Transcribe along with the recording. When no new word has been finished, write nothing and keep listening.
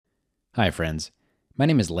Hi, friends. My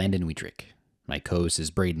name is Landon Weidrich. My co-host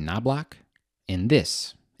is Braden Knobloch, and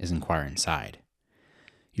this is Inquire Inside.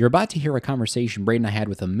 You're about to hear a conversation Braden and I had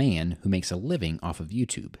with a man who makes a living off of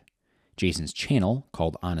YouTube. Jason's channel,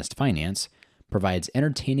 called Honest Finance, provides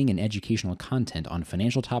entertaining and educational content on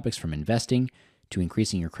financial topics from investing to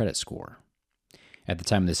increasing your credit score. At the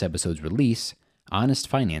time of this episode's release, Honest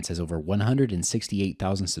Finance has over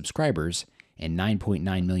 168,000 subscribers and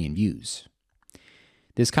 9.9 million views.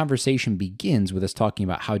 This conversation begins with us talking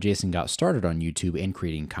about how Jason got started on YouTube and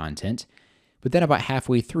creating content, but then about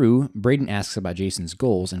halfway through, Braden asks about Jason's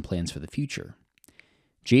goals and plans for the future.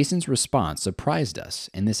 Jason's response surprised us,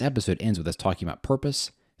 and this episode ends with us talking about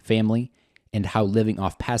purpose, family, and how living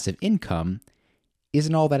off passive income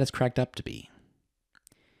isn't all that it's cracked up to be.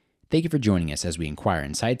 Thank you for joining us as we inquire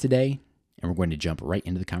inside today, and we're going to jump right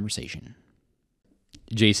into the conversation.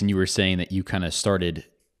 Jason, you were saying that you kind of started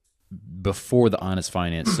before the Honest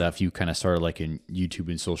Finance stuff. You kind of started like in YouTube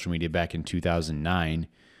and social media back in 2009.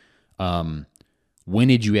 When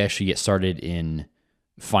did you actually get started in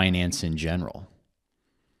finance in general?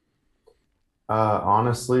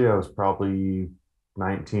 Honestly, I was probably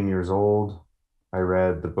 19 years old. I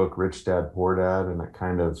read the book Rich Dad Poor Dad, and it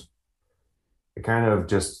kind of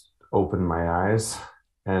just opened my eyes.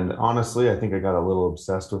 And honestly, I think I got a little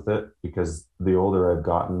obsessed with it because the older I've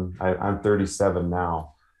gotten, I'm 37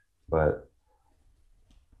 now, but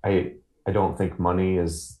I don't think money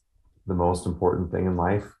is the most important thing in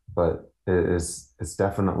life, but it's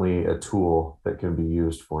definitely a tool that can be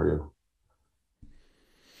used for you.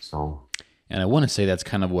 So And I want to say that's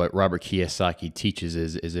kind of what Robert Kiyosaki teaches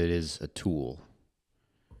is it is a tool,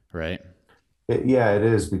 right? yeah, it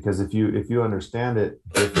is because if you understand it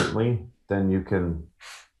differently, then you can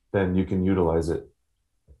utilize it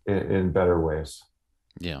in better ways.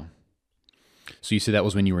 Yeah. So you said that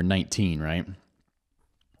was when you were 19, right? And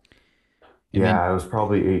Yeah, then, I was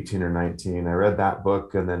probably 18 or 19. I read that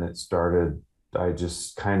book and then it started, I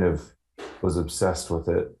just kind of was obsessed with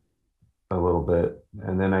it a little bit.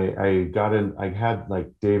 And then I got in, I had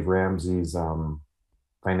like Dave Ramsey's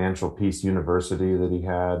Financial Peace University that he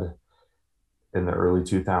had in the early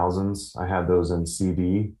 2000s. I had those in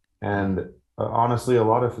CD. And honestly, a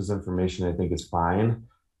lot of his information I think is fine,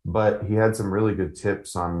 but he had some really good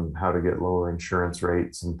tips on how to get lower insurance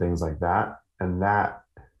rates and things like that. And that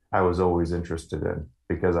I was always interested in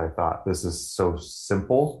because I thought this is so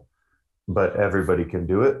simple, but everybody can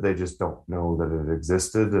do it. They just don't know that it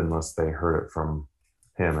existed unless they heard it from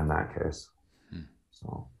him in that case.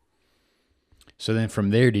 So, so then from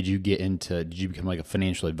there, did you become like a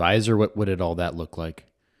financial advisor? What did all that look like?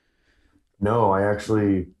 no, I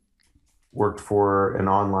actually worked for an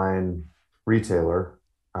online retailer.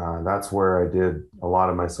 That's where I did a lot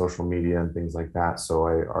of my social media and things like that. So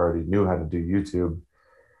I already knew how to do YouTube.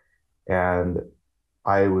 And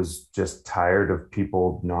I was just tired of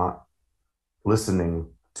people not listening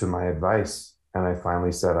to my advice. And I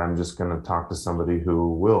finally said, I'm just going to talk to somebody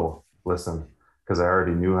who will listen because I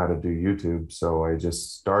already knew how to do YouTube. So I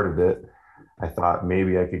just started it. I thought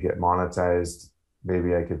maybe I could get monetized.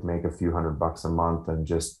 Maybe I could make a few $100 a month and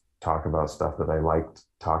just talk about stuff that I liked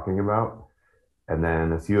talking about. And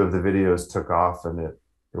then a few of the videos took off and it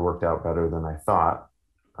worked out better than I thought.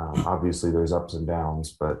 Obviously, there's ups and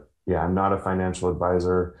downs, but yeah, I'm not a financial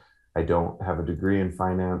advisor. I don't have a degree in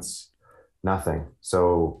finance, nothing.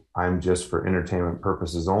 So I'm just for entertainment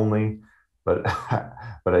purposes only. But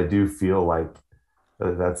but I do feel like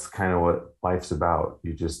that's kind of what life's about.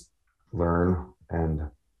 You just learn and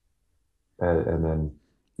then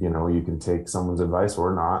you can take someone's advice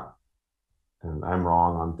or not. And I'm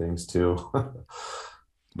wrong on things too.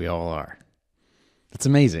 We all are. That's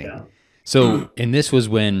amazing. Yeah. So, and this was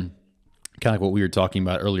when, kind of like what we were talking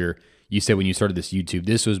about earlier, you said when you started this YouTube,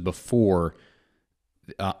 this was before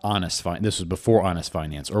This was before Honest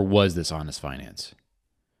Finance, or was this Honest Finance?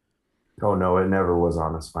 Oh no, it never was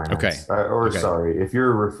honest Okay. finance. Or Okay. sorry, if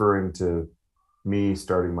you're referring to me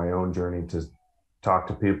starting my own journey to talk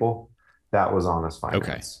to people, that was honest Okay.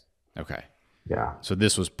 finance. Okay. Yeah. So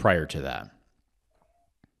this was prior to that.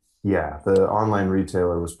 Yeah. The online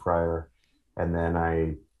retailer was prior. And then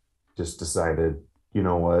I just decided, you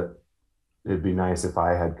know what? It'd be nice if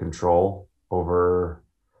I had control over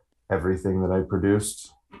everything that I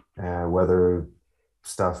produced, and whether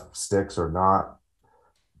stuff sticks or not,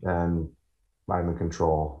 and I'm in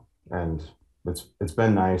control. And it's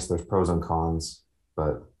been nice. There's pros and cons,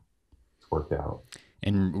 but it's worked out.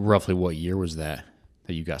 And roughly what year was that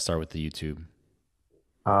you got started with the YouTube?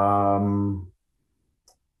 Um,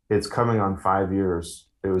 it's coming on 5 years.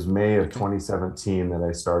 It was May of Okay. 2017 that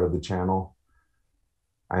I started the channel.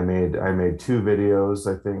 I made two videos,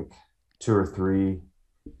 I think, two or three,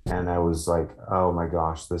 and I was like, oh my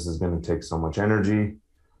gosh, this is going to take so much energy.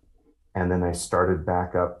 And then I started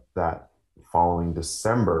back up that following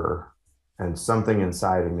December, and something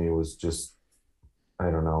inside of me was just,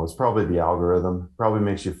 I don't know, it's probably the algorithm, probably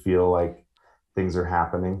makes you feel like things are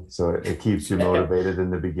happening. So it keeps you motivated in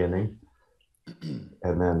the beginning.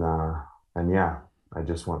 And then, and yeah, I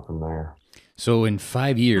just went from there. So in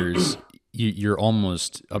 5 years, you're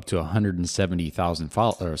almost up to 170,000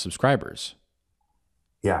 subscribers.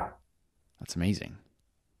 Yeah. That's amazing.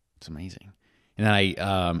 It's amazing. And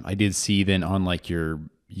I did see then on like your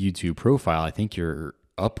YouTube profile, I think you're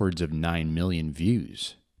upwards of 9 million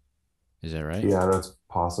views. Is that right? Yeah, that's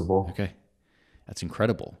possible. Okay, that's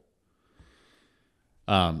incredible.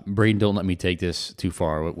 Braden, don't let me take this too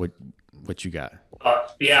far. What you got?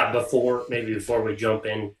 Yeah, before we jump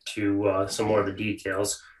into some more of the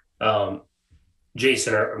details, um,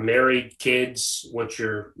 Jason, are married, kids? What's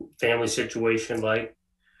your family situation like?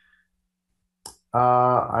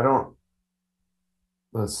 I don't,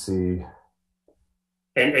 let's see.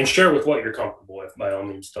 And share with what you're comfortable with, by all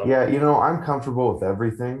means. Don't. Yeah, I'm comfortable with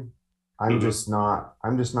everything. Mm-hmm.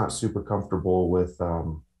 I'm just not super comfortable with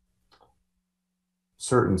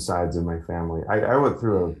certain sides of my family. I went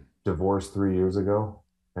through a divorce 3 years ago,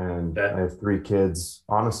 and Okay. I have three kids.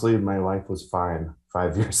 Honestly, my life was fine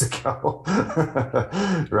 5 years ago.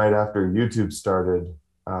 Right after YouTube started,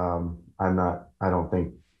 I don't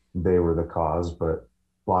think they were the cause, but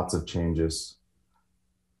lots of changes.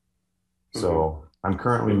 Mm-hmm. So I'm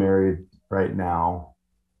currently Mm-hmm. married right now.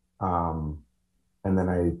 Um, and then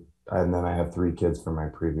I have three kids from my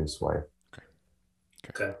previous wife.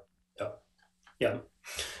 Okay. Okay. Yeah.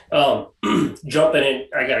 Yeah. Jumping in,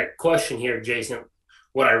 I got a question here, Jason.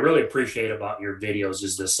 What I really appreciate about your videos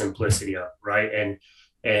is the simplicity of it, right?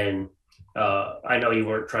 And I know you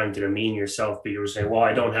weren't trying to demean yourself, but you were saying, "Well,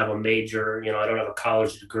 I don't have a major, I don't have a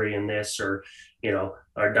college degree in this, or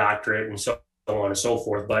a doctorate, and so on and so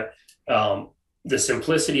forth." But the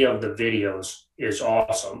simplicity of the videos is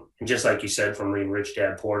awesome, and just like you said, from reading Rich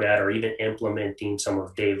Dad Poor Dad, or even implementing some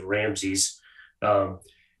of Dave Ramsey's um,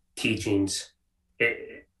 teachings,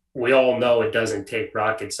 we all know it doesn't take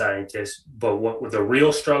rocket scientists, but what the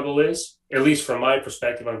real struggle is, at least from my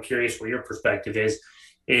perspective, I'm curious what your perspective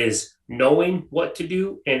is knowing what to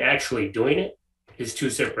do and actually doing it is two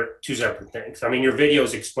separate things. I mean, your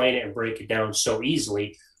videos explain it and break it down so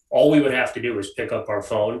easily. All we would have to do is pick up our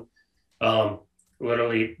phone, um,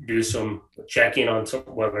 literally do some checking on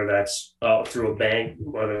whether that's through a bank,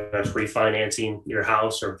 whether that's refinancing your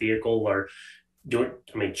house or vehicle, or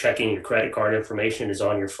checking your credit card information is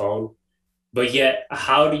on your phone. But yet,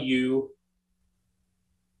 how do you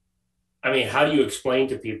explain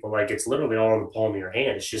to people, like, it's literally all in the palm of your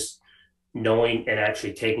hand? It's just knowing and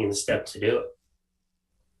actually taking the step to do it.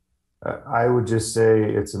 I would just say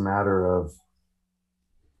it's a matter of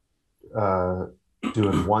uh,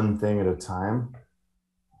 doing one thing at a time,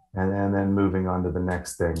 and then moving on to the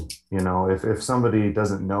next thing. If somebody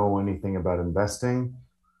doesn't know anything about investing,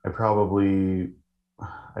 I probably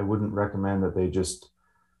I wouldn't recommend that they just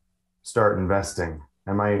start investing.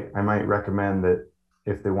 I might recommend that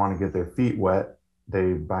if they want to get their feet wet,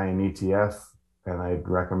 they buy an ETF, and I'd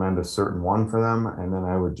recommend a certain one for them, and then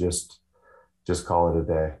I would just call it a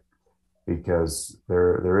day, because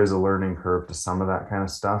there is a learning curve to some of that kind of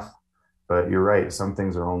stuff. But you're right, some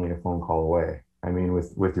things are only a phone call away. I mean,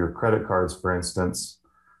 with your credit cards, for instance,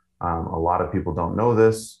 a lot of people don't know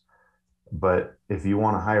this, but if you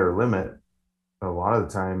want a higher limit, a lot of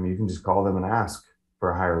the time you can just call them and ask for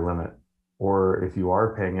a higher limit. Or if you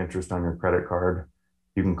are paying interest on your credit card,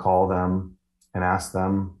 you can call them and ask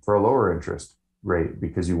them for a lower interest rate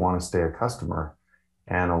because you want to stay a customer.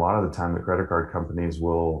 And a lot of the time, the credit card companies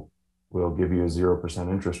will give you a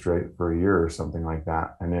 0% interest rate for a year or something like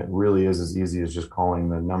that. And it really is as easy as just calling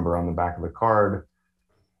the number on the back of the card.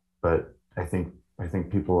 But I think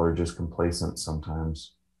people are just complacent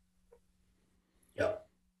sometimes. Yeah.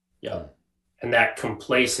 Yeah. And that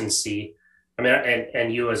complacency, I mean,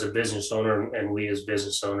 and you as a business owner, and we as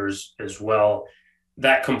business owners as well,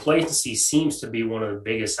 that complacency seems to be one of the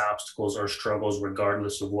biggest obstacles or struggles,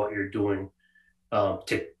 regardless of what you're doing,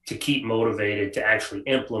 to keep motivated to actually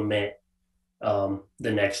implement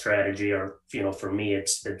the next strategy. Or for me,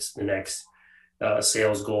 it's the next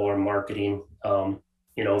sales goal or marketing.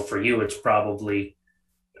 For you, it's probably,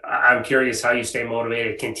 I'm curious how you stay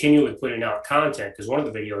motivated, continually putting out content, because one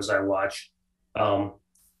of the videos I watched um,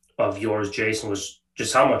 of yours, Jason, was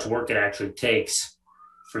just how much work it actually takes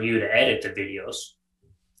for you to edit the videos,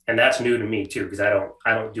 and that's new to me too, because I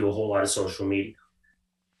don't do a whole lot of social media.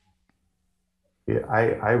 Yeah,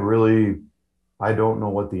 I really I don't know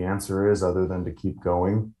what the answer is other than to keep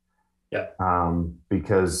going. Yeah.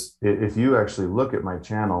 Because if you actually look at my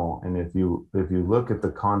channel, and if you look at the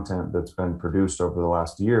content that's been produced over the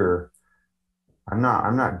last year, I'm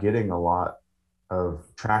not getting a lot of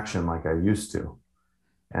traction like I used to.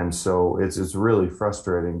 And so it's really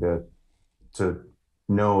frustrating to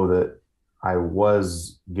know that I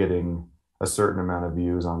was getting a certain amount of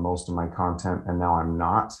views on most of my content and now I'm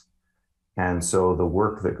not. And so the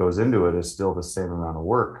work that goes into it is still the same amount of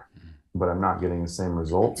work, but I'm not getting the same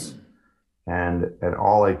results. And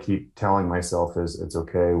all I keep telling myself is it's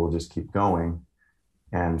okay, we'll just keep going.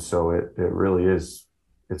 And so it really is,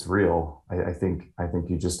 it's real. I think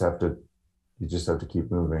you just have to keep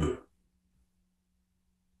moving.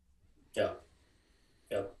 Yeah.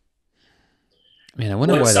 Yeah. Man, I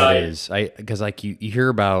wonder What why that side? is. Because like you hear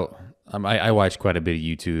about, I watch quite a bit of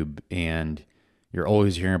YouTube, and you're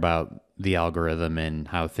always hearing about the algorithm and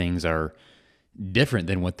how things are different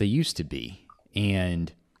than what they used to be,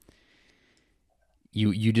 and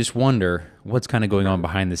you just wonder what's kind of going on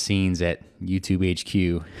behind the scenes at YouTube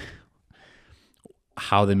HQ,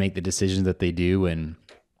 how they make the decisions that they do, and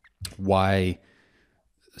why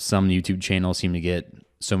some YouTube channels seem to get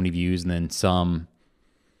so many views and then some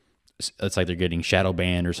it's like they're getting shadow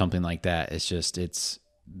banned or something like that. It's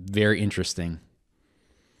very interesting.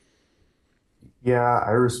 Yeah,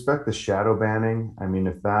 I respect the shadow banning. I mean,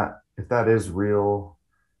 if that is real,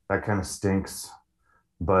 that kind of stinks.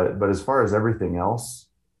 But as far as everything else,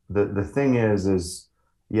 the thing is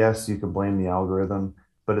yes, you can blame the algorithm,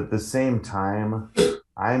 but at the same time,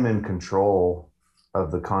 I'm in control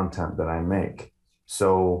of the content that I make.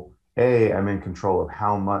 So I'm in control of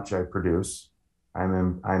how much I produce.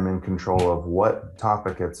 I'm in control of what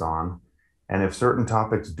topic it's on. And if certain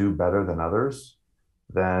topics do better than others,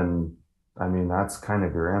 then I mean that's kind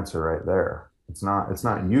of your answer right there. It's not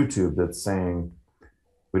YouTube that's saying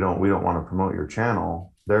we don't want to promote your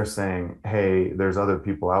channel. They're saying, hey, there's other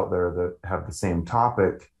people out there that have the same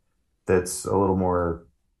topic that's a little more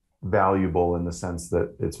valuable in the sense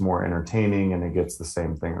that it's more entertaining and it gets the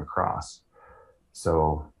same thing across.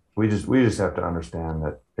 So we just have to understand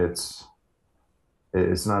that it's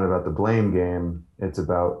not about the blame game. It's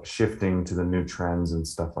about shifting to the new trends and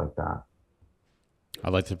stuff like that. I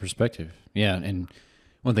like the perspective. Yeah, and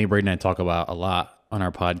one thing Braden and I talk about a lot on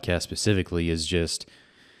our podcast specifically is just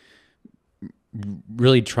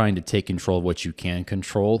really trying to take control of what you can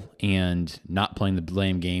control and not playing the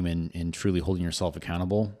blame game and truly holding yourself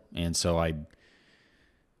accountable. And so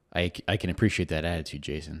I can appreciate that attitude,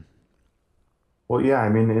 Jason. Well, yeah, I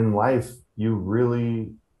mean, in life, you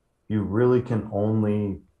really can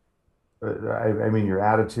only, I mean, your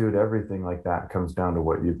attitude, everything like that comes down to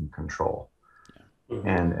what you can control. Mhm.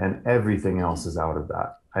 And everything else is out of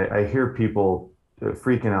that. I hear people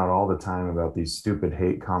freaking out all the time about these stupid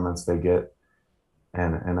hate comments they get,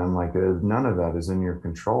 and I'm like, none of that is in your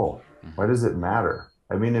control. Why does it matter?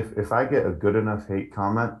 I mean, if I get a good enough hate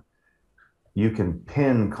comment, you can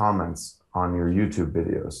pin comments on your YouTube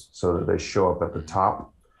videos so that they show up at the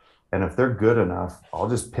top. And if they're good enough, I'll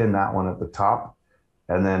just pin that one at the top,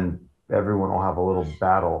 and then everyone will have a little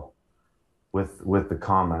battle with the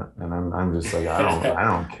comment. And I'm just like, I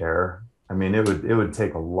don't care. I mean, it would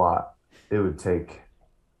take a lot. It would take,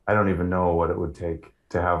 I don't even know what it would take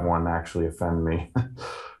to have one actually offend me.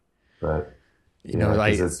 But You know, yeah,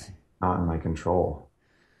 because I it's not in my control.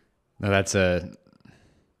 no, that's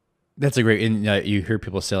a great. And you hear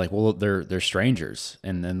people say like, well, they're strangers,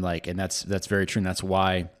 and then like, and that's very true. And that's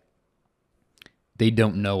why they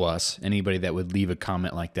don't know us. Anybody that would leave a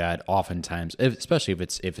comment like that, oftentimes, especially if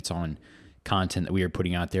it's on content that we are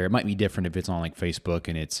putting out there, it might be different if it's on like Facebook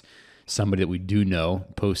and it's somebody that we do know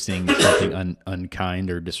posting something unkind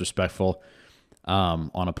or disrespectful on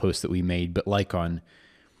a post that we made. But like on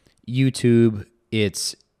YouTube,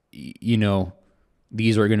 it's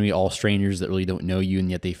these are going to be all strangers that really don't know you, and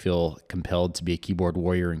yet they feel compelled to be a keyboard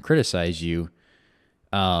warrior and criticize you.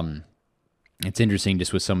 It's interesting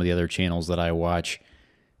just with some of the other channels that I watch,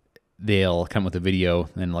 they'll come with a video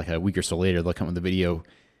and like a week or so later, they'll come with a video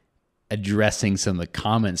addressing some of the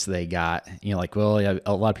comments they got. Like, well, yeah,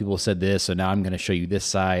 a lot of people said this, so now I'm going to show you this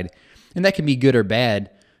side. And that can be good or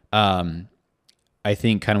bad. I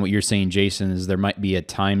think kind of what you're saying, Jason, is there might be a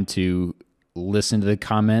time to listen to the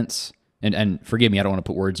comments. And forgive me, I don't want to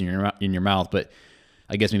put words in your mouth, but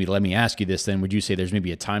I guess maybe let me ask you this then. Would you say there's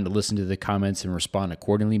maybe a time to listen to the comments and respond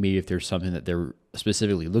accordingly? Maybe if there's something that they're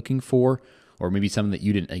specifically looking for, or maybe something that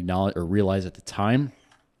you didn't acknowledge or realize at the time.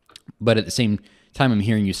 But at the same time, I'm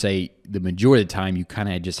hearing you say the majority of the time you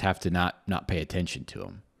kind of just have to not pay attention to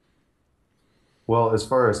them. Well, as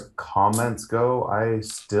far as comments go, I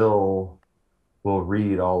still will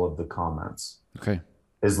read all of the comments Okay.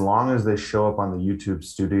 as long as they show up on the YouTube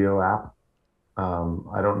Studio app.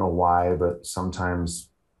 I don't know why, but sometimes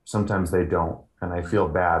they don't, and I feel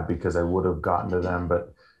bad because I would have gotten to them,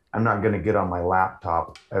 but I'm not going to get on my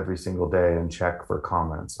laptop every single day and check for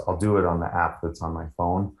comments. I'll do it on the app that's on my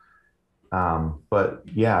phone. But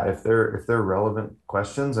yeah, if they're relevant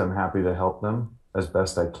questions, I'm happy to help them as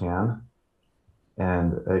best I can.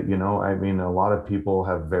 And I mean, a lot of people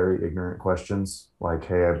have very ignorant questions like,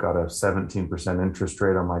 "Hey, I've got a 17% interest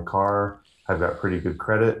rate on my car. I've got pretty good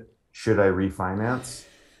credit. Should I refinance?"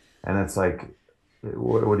 And it's like,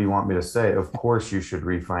 what do you want me to say? Of course you should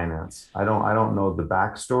refinance. I don't know the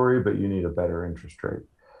backstory, but you need a better interest rate.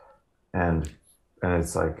 And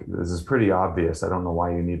it's like, this is pretty obvious. I don't know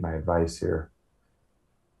why you need my advice here.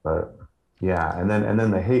 But yeah, and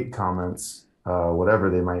then the hate comments,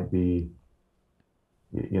 whatever they might be,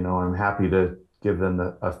 I'm happy to give them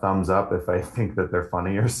a thumbs up if I think that they're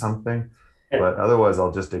funny or something. But otherwise,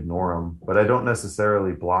 I'll just ignore them. But I don't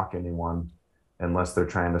necessarily block anyone unless they're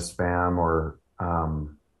trying to spam or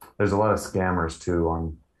there's a lot of scammers too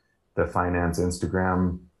on the finance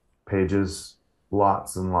Instagram pages.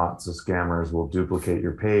 Lots and lots of scammers will duplicate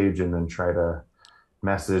your page and then try to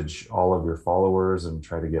message all of your followers and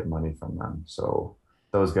try to get money from them. So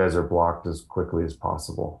those guys are blocked as quickly as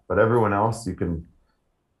possible. But everyone else, you can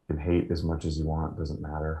hate as much as you want. It doesn't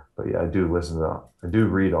matter. But yeah, I do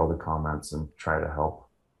read all the comments and try to help.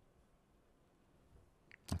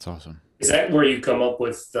 That's awesome. Is that where you come up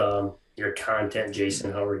with your content,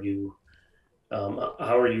 Jason? How are you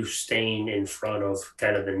staying in front of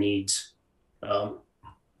kind of the needs um,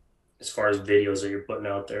 as far as videos that you're putting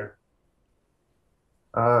out there?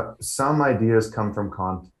 Some ideas come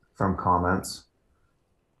from comments.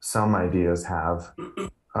 Some ideas have.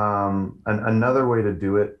 Another way to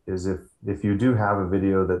do it is if you do have a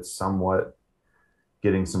video that's somewhat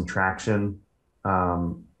getting some traction,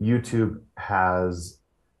 YouTube has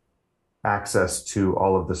access to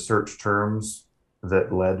all of the search terms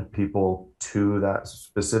that led people to that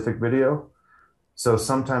specific video. So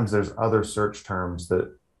sometimes there's other search terms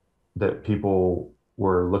that people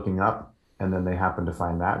were looking up, and then they happen to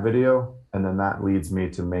find that video, and then that leads me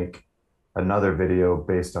to make another video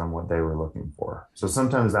based on what they were looking for. So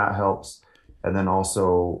sometimes that helps. And then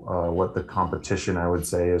also what the competition, I would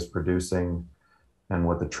say, is producing and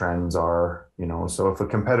what the trends are. So if a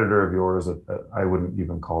competitor of yours, I wouldn't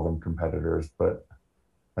even call them competitors, but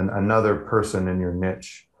another person in your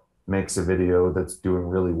niche makes a video that's doing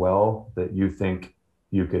really well that you think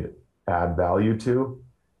you could add value to,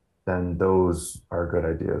 then those are good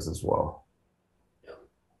ideas as well.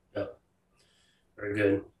 Yeah, very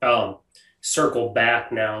good. Circle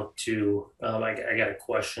back now to I got a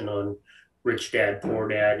question on Rich Dad Poor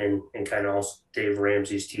Dad and kind of also Dave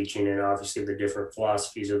Ramsey's teaching and obviously the different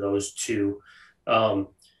philosophies of those two. And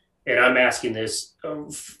I'm asking this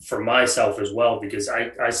for myself as well because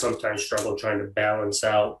I sometimes struggle trying to balance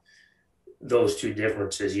out those two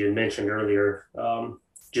differences. You had mentioned earlier,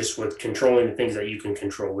 just with controlling the things that you can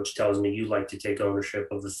control, which tells me you like to take ownership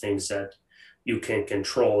of the things that you can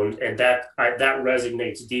control, and that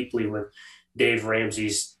resonates deeply with Dave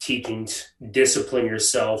Ramsey's teachings. Discipline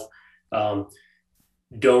yourself.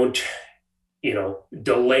 Don't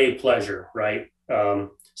delay pleasure, right?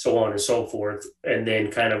 So on and so forth, and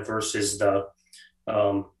then kind of versus the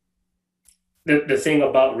thing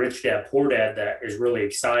about Rich Dad Poor Dad that is really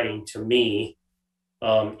exciting to me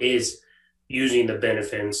is using the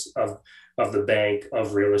benefits of the bank,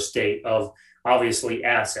 of real estate, of obviously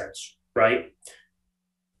assets, right?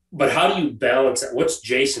 But how do you balance that? What's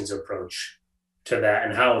Jason's approach to that,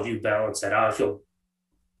 and how have you balanced that? I feel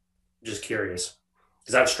just curious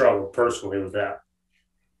because I've struggled personally with that.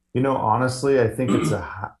 Honestly, I think it's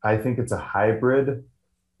a hybrid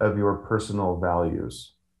of your personal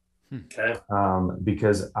values. Okay.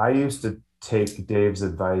 Because I used to take Dave's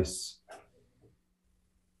advice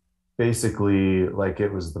basically like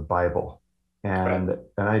it was the Bible, Right. and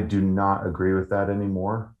I do not agree with that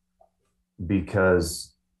anymore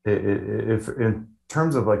because if in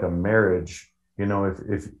terms of like a marriage,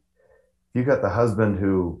 if you got the husband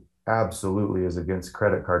who absolutely is against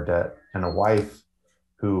credit card debt and a wife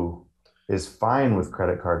who is fine with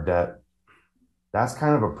credit card debt, that's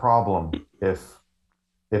kind of a problem if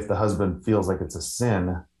the husband feels like it's a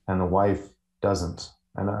sin and the wife doesn't.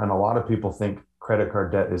 And a lot of people think credit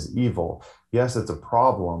card debt is evil. Yes, it's a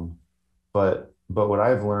problem, but what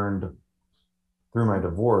I've learned through my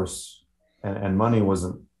divorce, and money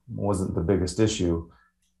wasn't the biggest issue,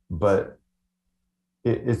 but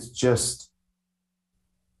it's just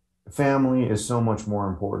family is so much more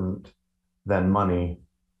important than money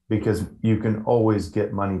because you can always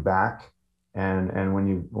get money back. And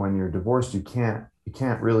when you're divorced, you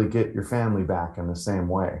can't really get your family back in the same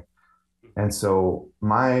way. And so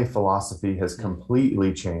my philosophy has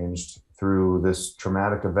completely changed through this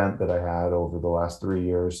traumatic event that I had over the last 3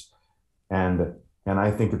 years. And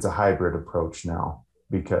I think it's a hybrid approach now,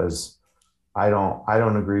 because I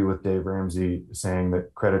don't agree with Dave Ramsey saying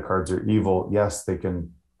that credit cards are evil. Yes, they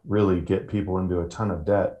can really get people into a ton of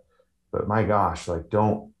debt, but my gosh, like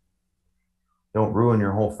don't ruin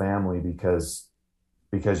your whole family because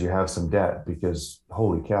you have some debt, because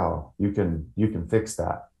holy cow, you can fix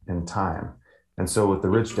that in time. And so with the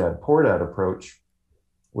rich dad poor dad approach,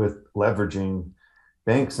 with leveraging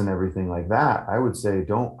banks and everything like that, I would say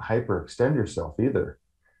don't hyperextend yourself either.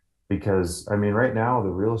 Because I mean, right now the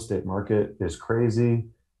real estate market is crazy.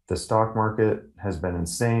 The stock market has been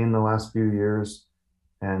insane the last few years.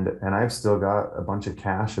 And I've still got a bunch of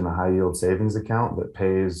cash in a high yield savings account that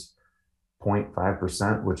pays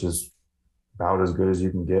 0.5%, which is about as good as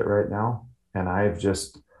you can get right now. And I've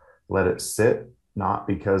just let it sit, not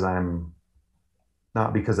because I'm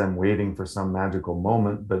waiting for some magical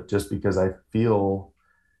moment, but just because I feel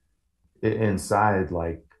inside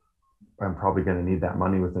like I'm probably going to need that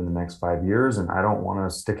money within the next 5 years, and I don't want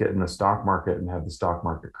to stick it in the stock market and have the stock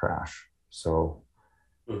market crash. So,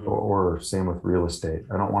 or same with real estate.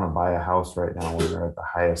 I don't want to buy a house right now when they're at the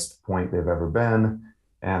highest point they've ever been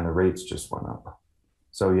and the rates just went up.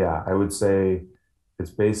 So yeah, I would say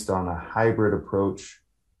it's based on a hybrid approach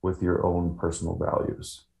with your own personal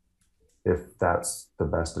values, if that's the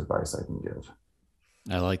best advice I can give.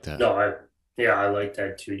 I like that. No, yeah, I like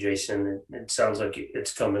that too, Jason. It sounds like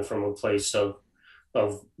it's coming from a place of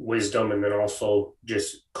wisdom, and then also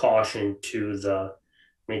just caution to the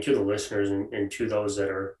listeners, and to those that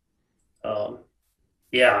are, um,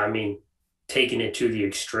 yeah, I mean, taking it to the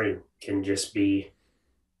extreme can just be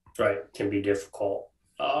right, can be difficult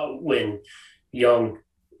when young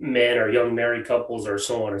men or young married couples or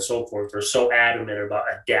so on and so forth are so adamant about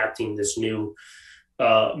adapting this new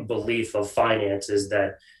belief of finances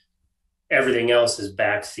that everything else is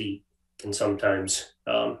backseat, can sometimes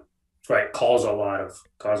right cause a lot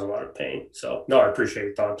of pain. So no, I appreciate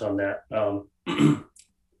your thoughts on that.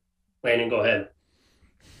 Landon, go ahead.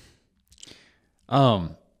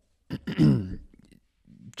 Um,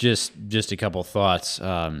 just a couple thoughts.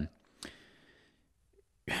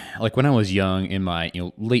 Like when I was young, in my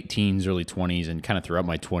late teens, early 20s, and kind of throughout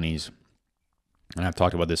my 20s, and I've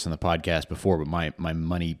talked about this in the podcast before, but my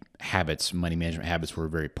money management habits were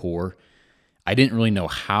very poor. I didn't really know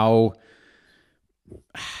how.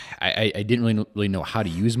 I didn't really know how to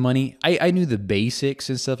use money. I knew the basics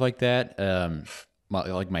and stuff like that.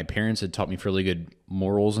 Like my parents had taught me fairly good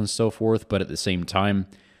morals and so forth, but at the same time,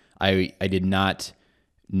 I did not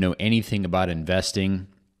know anything about investing,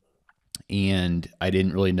 and I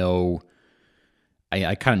didn't really know.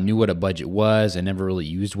 I kind of knew what a budget was. I never really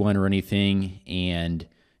used one or anything, and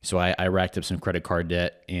so I racked up some credit card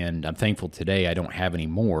debt, and I'm thankful today I don't have any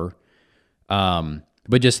more.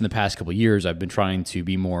 But just in the past couple of years, I've been trying to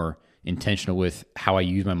be more intentional with how I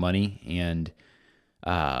use my money, and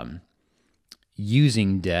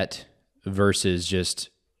using debt versus just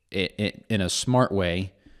in a smart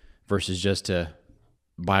way versus just to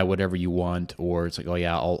buy whatever you want, or it's like, oh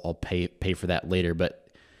yeah, I'll pay for that later. But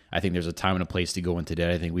I think there's a time and a place to go into debt.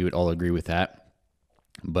 I think we would all agree with that.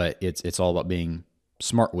 But it's all about being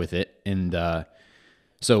smart with it. And but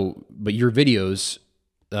your videos,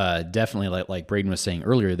 definitely, like Braden was saying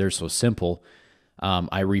earlier, they're so simple.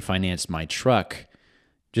 I refinanced my truck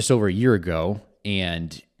just over a year ago,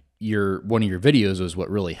 and one of your videos was what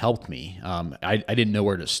really helped me. I didn't know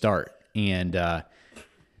where to start, and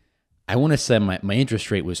I want to say my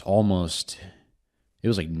interest rate was it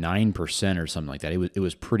was like 9% or something like that. It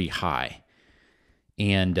was pretty high.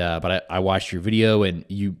 And but I watched your video, and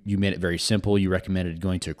you made it very simple. You recommended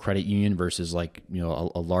going to a credit union versus like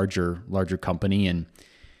a larger company, and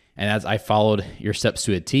as I followed your steps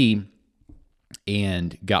to a T,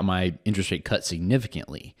 and got my interest rate cut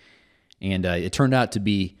significantly, and it turned out to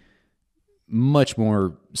be much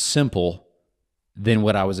more simple than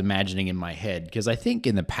what I was imagining in my head. Because I think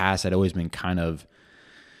in the past I'd always been kind of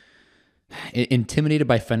intimidated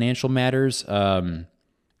by financial matters. So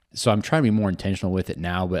I'm trying to be more intentional with it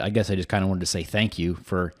now, but I guess I just kind of wanted to say thank you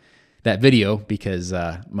for that video, because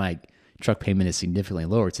my truck payment is significantly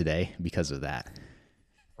lower today because of that.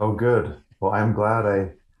 Oh, good. Well, I'm glad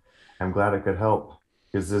I could help,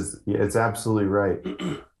 because it's absolutely right.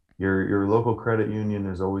 Your local credit union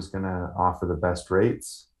is always going to offer the best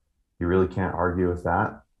rates. You really can't argue with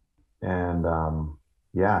that. And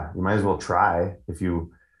yeah, you might as well try.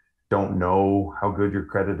 don't know how good your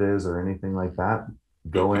credit is or anything like that,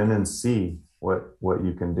 go in and see what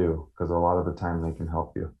you can do, because a lot of the time they can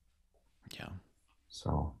help you. Yeah.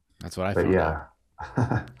 So That's what I but found out.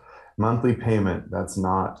 yeah, monthly payment, that's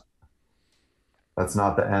not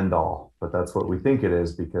the end all, but that's what we think it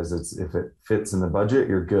is, because it's, if it fits in the budget,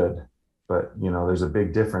 you're good. But there's a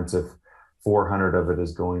big difference if 400 of it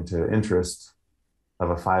is going to interest of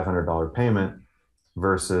a $500 payment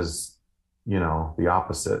versus, the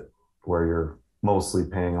opposite, where you're mostly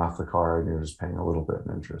paying off the car and you're just paying a little bit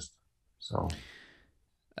in interest. So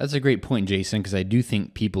That's a great point, Jason, because I do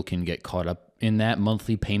think people can get caught up in that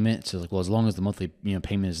monthly payment. So like, well, as long as the monthly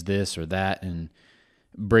payment is this or that, and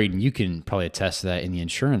Braden, you can probably attest to that in the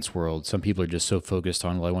insurance world. Some people are just so focused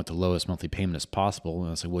on, well, I want the lowest monthly payment as possible,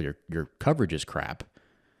 and it's like, well, your coverage is crap.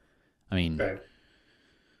 I mean, Right.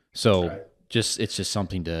 so Right. it's just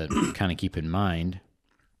something to kind of keep in mind.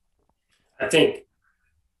 I think,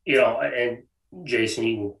 and Jason,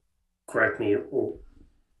 you can correct me,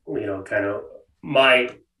 kind of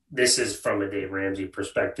this is from a Dave Ramsey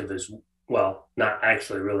perspective as well, not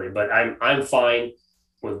actually really, but I'm fine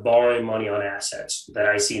with borrowing money on assets that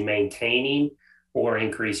I see maintaining or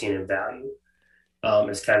increasing in value.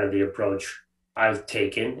 Is kind of the approach I've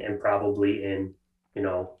taken, and probably in,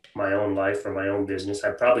 my own life or my own business,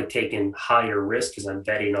 I've probably taken higher risk because I'm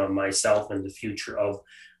betting on myself and the future of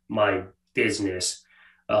my business,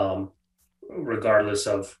 um, regardless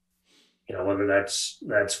of, whether that's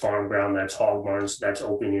farm ground, that's hog barns, that's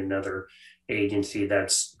opening another agency.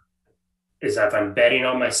 Is if I'm betting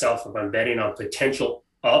on myself, if I'm betting on potential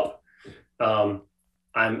up, um,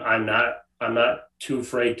 I'm not too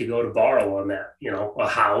afraid to go to borrow on that. A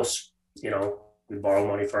house. We borrow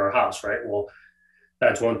money for our house, right? Well,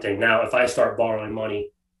 that's one thing. Now, if I start borrowing money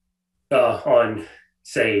on,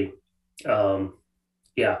 say,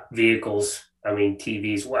 vehicles. I mean,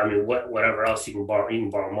 TVs. I mean, whatever else you can borrow. You can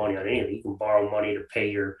borrow money on anything. You can borrow money to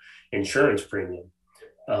pay your insurance premium.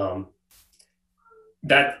 Um,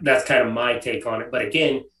 that's kind of my take on it. But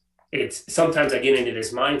again, it's sometimes I get into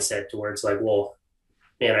this mindset to where it's like, well,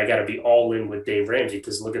 man, I got to be all in with Dave Ramsey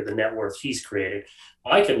because look at the net worth he's created.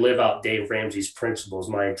 I could live out Dave Ramsey's principles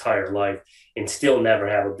my entire life and still never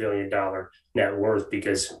have $1 billion net worth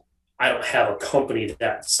because I don't have a company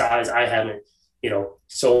that size. I haven't,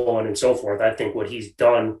 so on and so forth. I think what he's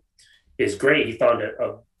done is great. He found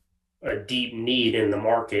a deep need in the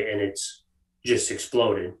market and it's just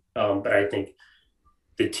exploded. But I think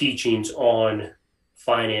the teachings on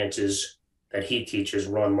finances that he teaches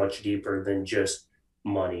run much deeper than just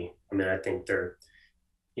money. I mean, I think they're,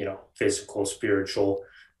 physical, spiritual,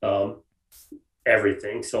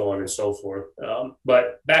 everything, so on and so forth.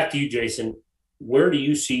 But back to you, Jason, where do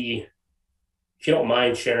you see, if you don't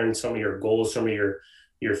mind sharing some of your goals, some of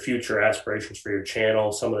your future aspirations for your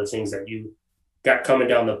channel, some of the things that you got coming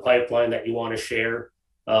down the pipeline that you want to share?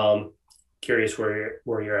 Curious where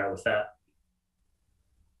you're at with that.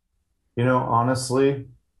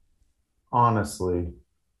 Honestly,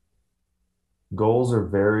 goals are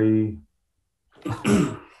very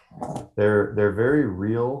they're very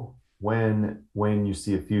real when you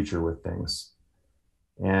see a future with things.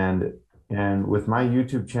 And with my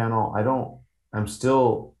YouTube channel, I'm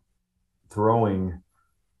still throwing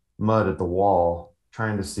mud at the wall,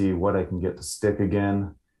 trying to see what I can get to stick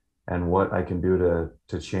again and what I can do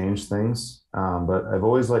to change things. But I've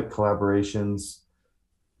always liked collaborations.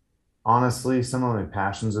 Honestly, some of my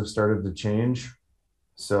passions have started to change.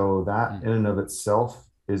 So that in and of itself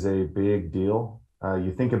is a big deal.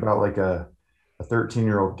 You think about like a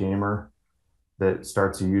 13-year-old gamer that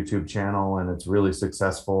starts a YouTube channel and it's really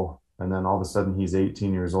successful. And then all of a sudden he's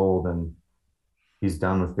 18 years old and he's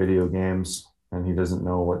done with video games and he doesn't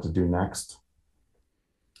know what to do next.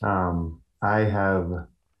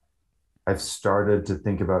 I've started to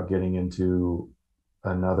think about getting into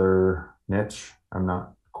another niche. I'm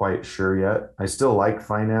not quite sure yet. I still like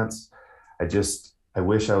finance. I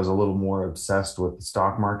wish I was a little more obsessed with the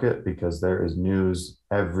stock market because there is news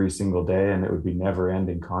every single day and it would be never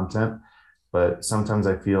ending content. But sometimes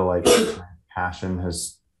I feel like my passion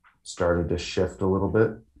has started to shift a little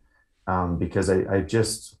bit because I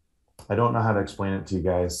don't know how to explain it to you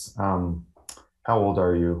guys. How old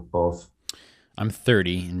are you both? I'm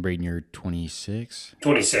 30 and Braden, you're 26.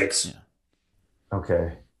 26. Yeah.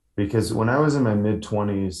 Okay. Because when I was in my mid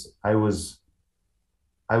 20s, I was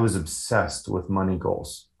obsessed with money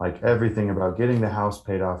goals, like everything about getting the house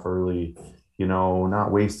paid off early,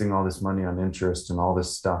 not wasting all this money on interest and all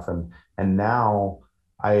this stuff. And now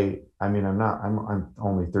I'm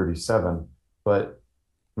only 37, but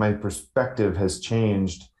my perspective has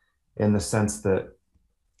changed in the sense that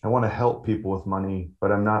I want to help people with money,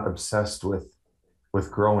 but I'm not obsessed with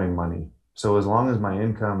growing money. So as long as my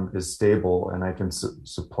income is stable and I can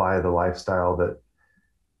supply the lifestyle that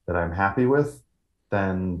I'm happy with,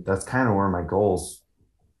 then that's kind of where my goals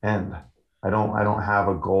end. I don't have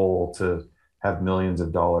a goal to have millions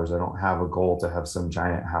of dollars. I don't have a goal to have some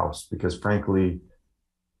giant house because frankly,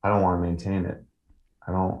 I don't want to maintain it.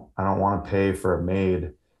 I don't want to pay for a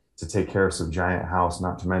maid to take care of some giant house,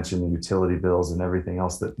 not to mention the utility bills and everything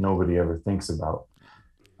else that nobody ever thinks about.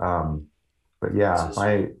 Um, but yeah,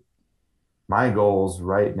 my goals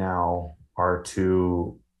right now are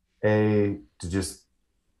to just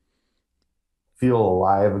feel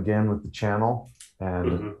alive again with the channel,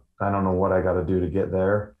 and Mm-hmm. I don't know what I got to do to get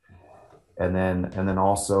there. And then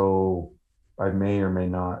also I may or may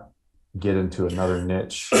not get into another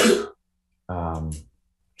niche, um,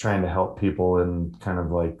 trying to help people in kind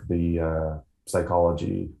of like the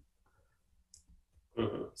psychology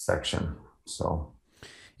Mm-hmm. section. So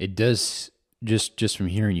It does, just from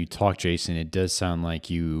hearing you talk, Jason, it does sound like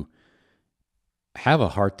you have a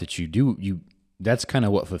heart that you that's kind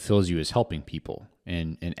of what fulfills you, is helping people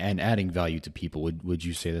and adding value to people. Would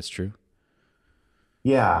you say that's true?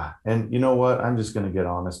 yeah, and you know what? I'm just going to get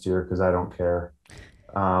honest here because I don't care.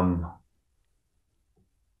 Um,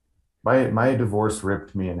 my divorce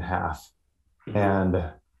ripped me in half, Mm-hmm.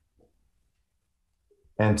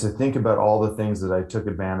 and to think about all the things that I took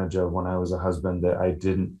advantage of when I was a husband that I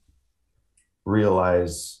didn't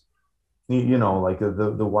realize, like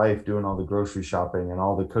the wife doing all the grocery shopping and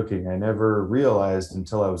all the cooking. I never realized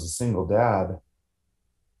until I was a single dad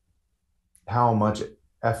how much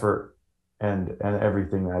effort and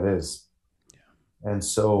everything that is. And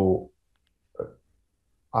so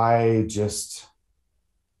I just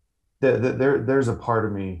there's a part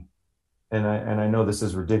of me, and I know this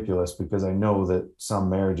is ridiculous because I know that some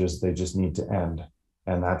marriages they just need to end,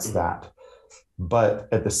 and that's Mm-hmm. that. But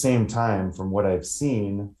at the same time, from what I've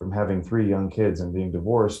seen from having three young kids and being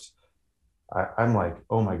divorced, I'm like,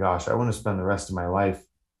 oh my gosh, I want to spend the rest of my life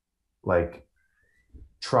like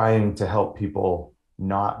trying to help people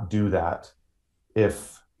not do that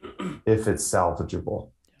if if it's salvageable.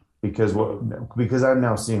 Because Mm-hmm. because I'm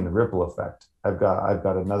now seeing the ripple effect. I've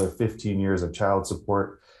got another 15 years of child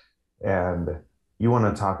support, and you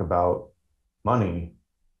want to talk about money,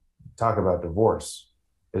 talk about divorce.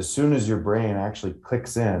 As soon as your brain actually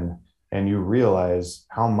clicks in and you realize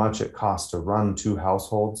how much it costs to run two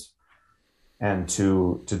households and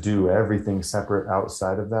to do everything separate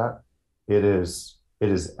outside of that, it is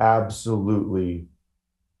absolutely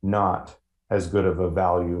not as good of a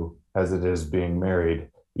value as it is being married,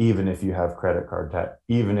 even if you have credit card debt,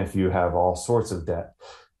 even if you have all sorts of debt,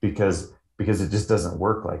 because it just doesn't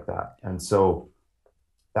work like that. And so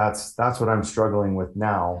that's what I'm struggling with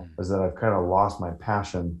now, is that I've kind of lost my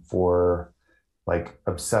passion for like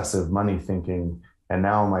obsessive money thinking, and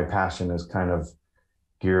now my passion is kind of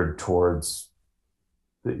geared towards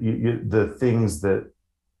the things that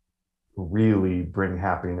really bring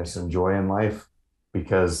happiness and joy in life.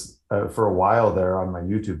 Because for a while there on my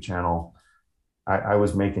YouTube channel, I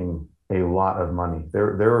was making a lot of money. There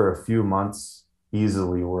were a few months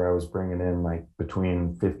easily where I was bringing in like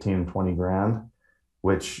between 15 and 20 grand,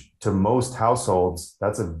 which to most households,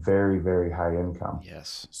 that's a very, very high income.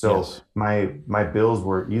 Yes. So Yes. my bills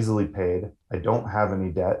were easily paid. I don't have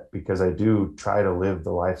any debt because I do try to live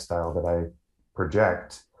the lifestyle that I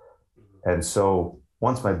project. And so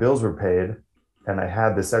once my bills were paid and I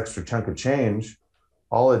had this extra chunk of change,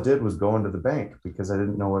 all it did was go into the bank because I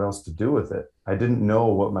didn't know what else to do with it. I didn't know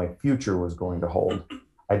what my future was going to hold.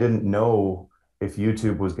 I didn't know if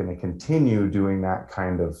YouTube was going to continue doing that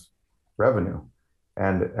kind of revenue.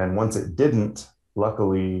 And once it didn't,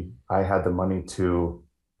 luckily I had the money to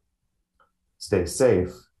stay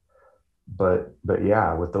safe. But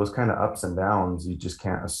yeah, with those kind of ups and downs, you just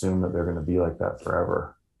can't assume that they're going to be like that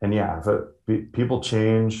forever. And yeah, people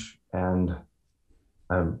change, and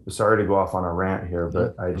I'm sorry to go off on a rant here,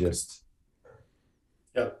 No. but I Okay. just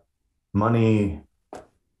Yeah. money,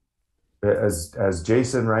 as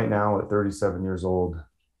Jason right now at 37 years old,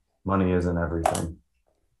 money isn't everything.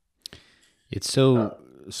 It's Uh,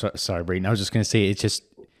 sorry, Brayden. I was just gonna say it's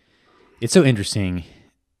so interesting.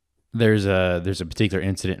 There's a particular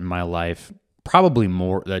incident in my life, probably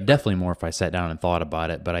more, definitely more if I sat down and thought about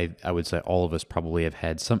it. But I would say all of us probably have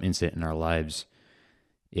had some incident in our lives,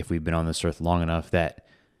 if we've been on this earth long enough, that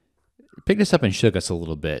picked us up and shook us a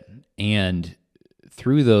little bit. And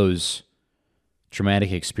through those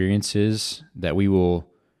traumatic experiences that we will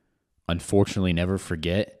unfortunately never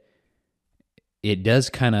forget, it does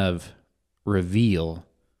kind of reveal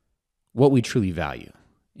what we truly value.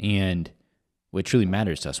 And what truly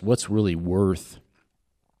matters to us, what's really worth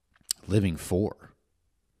living for.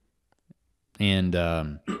 And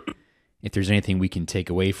if there's anything we can take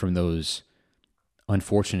away from those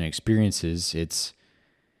unfortunate experiences,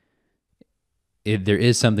 there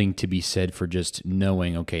is something to be said for just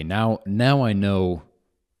knowing, okay, now I know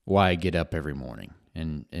why I get up every morning,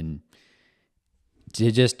 and to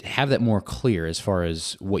just have that more clear as far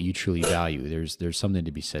as what you truly value. There's something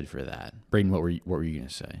to be said for that. Braden, what were you going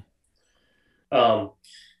to say?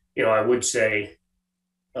 I would say,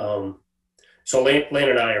 so Lane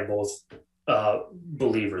and I are both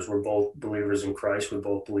believers. We're both believers in Christ. We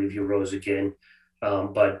both believe he rose again.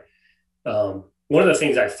 But one of the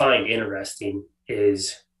things I find interesting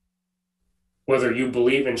is whether you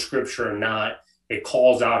believe in Scripture or not, it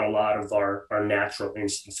calls out a lot of our natural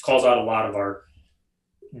instincts, calls out a lot of our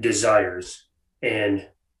desires. And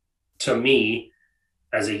to me,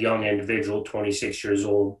 as a young individual, 26 years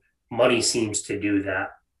old, money seems to do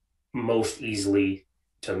that most easily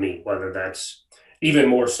to me, whether that's even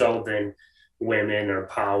more so than women or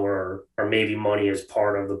power, or maybe money is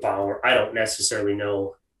part of the power. I don't necessarily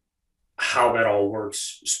know how that all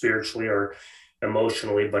works spiritually or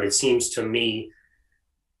emotionally, but it seems to me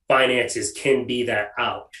finances can be that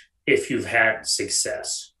out if you've had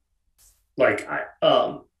success. Like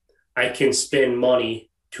I can spend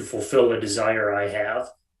money to fulfill a desire I have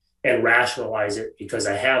and rationalize it because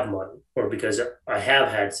I have money or because I have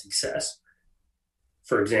had success.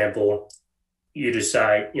 For example, you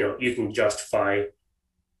decide, you can justify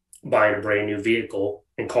buying a brand new vehicle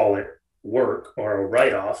and call it work or a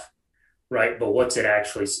write-off, right? But what's it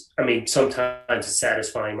actually? I mean, sometimes it's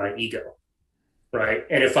satisfying my ego, right?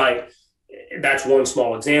 And that's one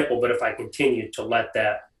small example, but if I continue to let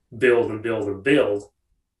that build and build and build,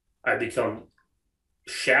 I become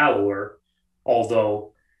shallower,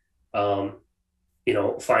 although,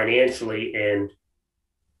 financially and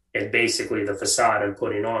basically the facade I'm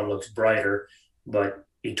putting on looks brighter, but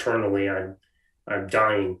eternally I'm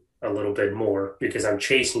dying a little bit more because I'm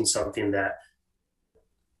chasing something that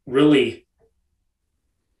really,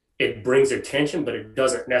 it brings attention, but it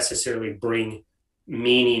doesn't necessarily bring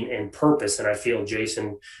meaning and purpose. And I feel,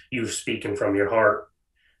 Jason, you speaking from your heart,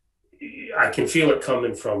 I can feel it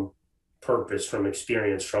coming from purpose, from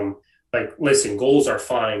experience, from like, listen, goals are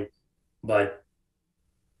fine, but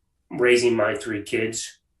raising my 3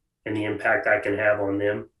 kids and the impact I can have on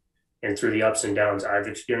them and through the ups and downs I've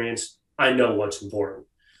experienced, I know what's important.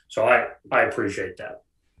 So I appreciate that.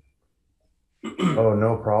 Oh,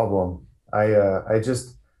 no problem.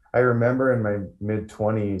 I remember in my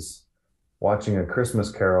mid-20s watching A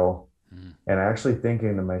Christmas Carol and actually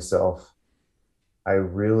thinking to myself, I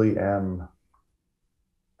really am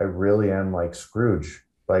like Scrooge.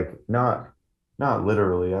 Like not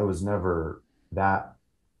literally, I was never that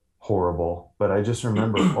horrible, but I just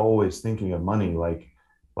remember always thinking of money, like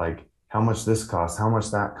how much this costs, how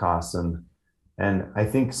much that costs. And I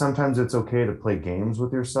think sometimes it's okay to play games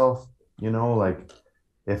with yourself, like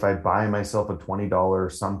if I buy myself a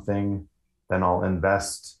 $20 something, then I'll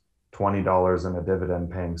invest $20 in a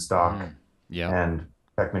dividend paying stock. Yeah. And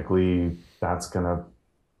technically that's going to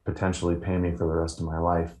potentially pay me for the rest of my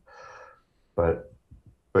life. But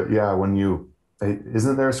yeah,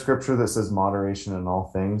 isn't there a scripture that says moderation in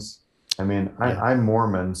all things? I mean, Yeah. I'm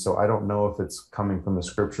Mormon, so I don't know if it's coming from the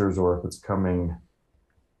scriptures or if it's coming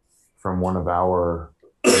from one of our,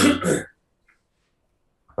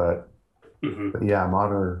 but yeah,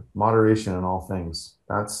 moderation in all things.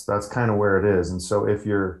 That's kind of where it is. And so if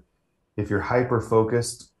you're hyper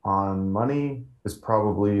focused on money, it's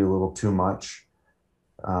probably a little too much.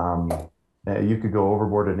 You could go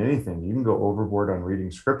overboard in anything. You can go overboard on reading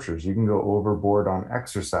scriptures. You can go overboard on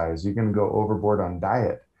exercise. You can go overboard on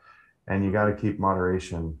diet, and you got to keep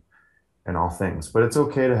moderation in all things. But it's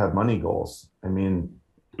okay to have money goals. I mean,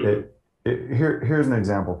 here's an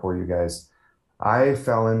example for you guys. I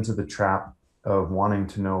fell into the trap of wanting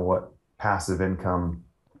to know what passive income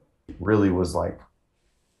really was like.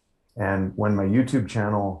 And when my YouTube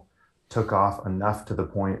channel took off enough to the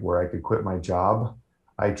point where I could quit my job,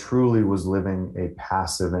 I truly was living a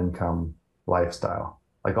passive income lifestyle.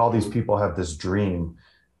 Like all these people have this dream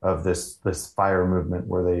of this FIRE movement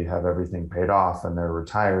where they have everything paid off and they're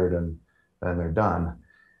retired and then they're done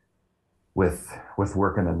with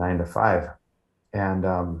working a 9 to 5. And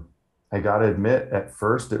I got to admit, at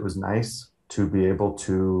first it was nice to be able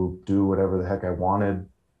to do whatever the heck I wanted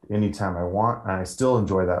anytime I want. And I still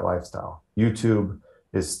enjoy that lifestyle. YouTube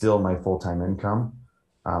is still my full-time income.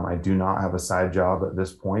 I do not have a side job at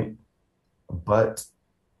this point, but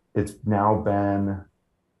it's now been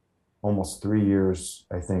almost 3 years,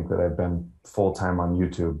 I think, that I've been full time on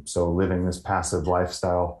YouTube. So living this passive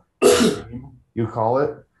lifestyle, you call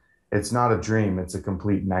it, it's not a dream. It's a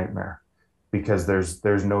complete nightmare because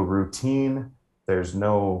there's no routine. There's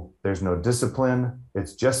no discipline.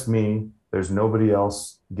 It's just me. There's nobody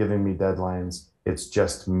else giving me deadlines. It's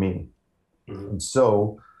just me. And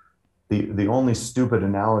so the only stupid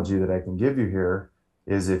analogy that I can give you here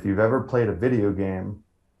is if you've ever played a video game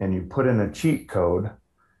and you put in a cheat code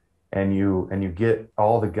and you get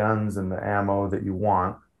all the guns and the ammo that you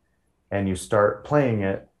want and you start playing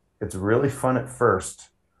it, it's really fun at first,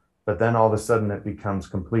 but then all of a sudden it becomes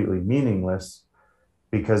completely meaningless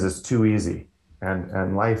because it's too easy.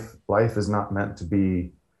 And life is not meant to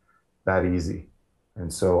be that easy.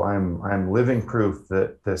 And so I'm living proof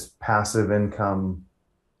that this passive income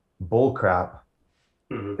bullcrap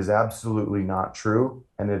is absolutely not true.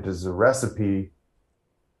 And it is a recipe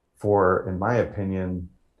for, in my opinion,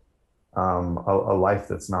 a life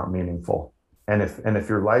that's not meaningful. And if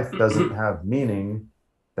your life doesn't have meaning,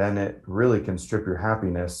 then it really can strip your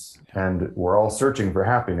happiness. And we're all searching for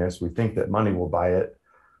happiness. We think that money will buy it.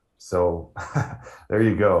 So there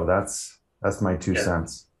you go. That's my 2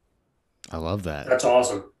 cents. I love that. That's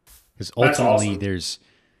awesome. Because ultimately, there's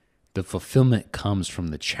the fulfillment comes from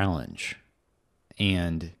the challenge,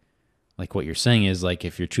 and like what you're saying is like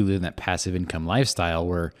if you're truly in that passive income lifestyle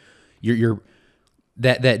where you're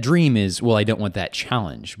that dream is, well, I don't want that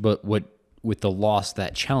challenge, but with the loss of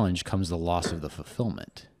that challenge comes the loss of the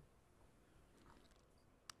fulfillment.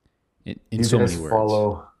 In so many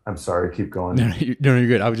words. I'm sorry, keep going. No, you're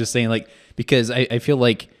good. I was just saying, like, because I feel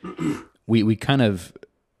like we kind of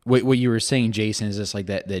what you were saying, Jason, is just like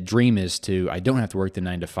that dream is to, I don't have to work the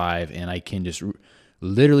 9 to 5 and I can just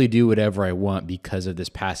literally do whatever I want because of this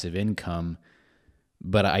passive income.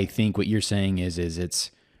 But I think what you're saying is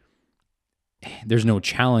there's no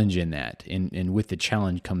challenge in that. And with the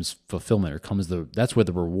challenge comes fulfillment, or comes that's what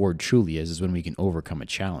the reward truly is when we can overcome a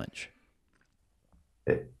challenge.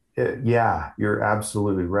 Yeah, you're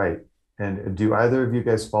absolutely right. And do either of you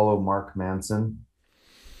guys follow Mark Manson?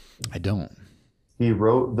 I don't. He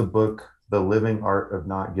wrote the book, The Living Art of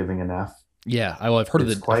Not Giving an F. Yeah, I've heard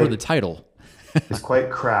I've heard the title. It's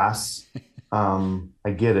quite crass.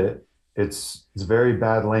 I get it. It's very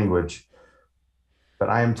bad language. But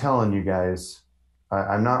I am telling you guys,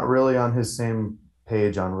 I'm not really on his same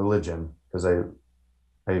page on religion because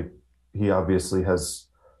he obviously has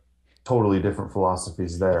totally different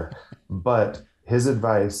philosophies there. But his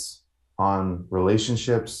advice on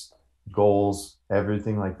relationships, goals,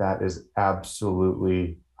 everything like that is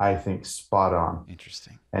absolutely, I think, spot on.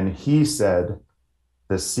 Interesting. And he said,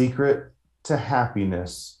 the secret to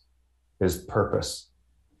happiness is purpose.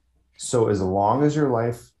 So as long as your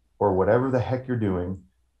life or whatever the heck you're doing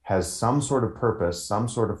has some sort of purpose, some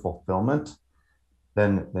sort of fulfillment,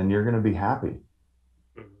 then you're going to be happy.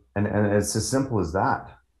 And it's as simple as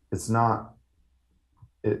that. It's not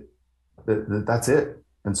that's it.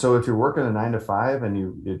 And so if you're working a 9 to 5 and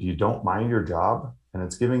you don't mind your job and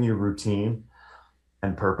it's giving you routine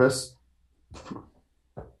and purpose,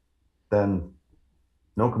 then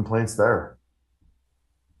no complaints there.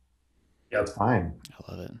 Yep. It's fine.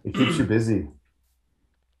 I love it. It keeps you busy.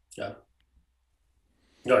 Yeah.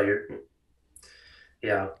 No,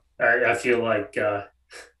 I feel like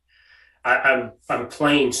I'm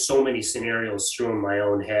playing so many scenarios through in my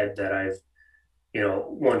own head that I've,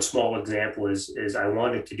 one small example is I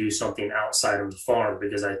wanted to do something outside of the farm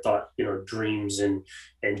because I thought, dreams and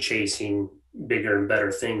chasing bigger and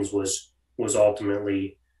better things was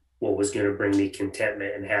ultimately what was going to bring me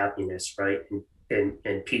contentment and happiness, right?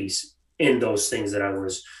 And peace in those things that I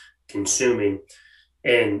was consuming.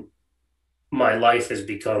 And my life has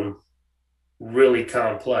become really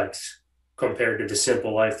complex compared to the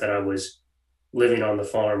simple life that I was living on the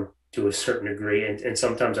farm to a certain degree. And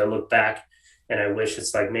sometimes I look back and I wish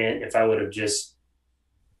it's like, man, if I would have just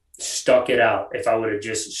stuck it out,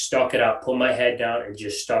 put my head down and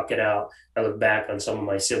just stuck it out. I look back on some of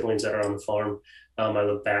my siblings that are on the farm. I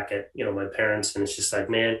look back at, my parents, and it's just like,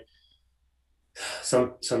 man,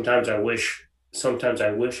 sometimes I wish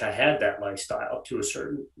I had that lifestyle to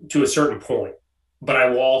a certain point. But I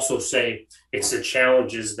will also say it's the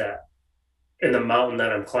challenges that in the mountain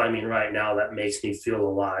that I'm climbing right now that makes me feel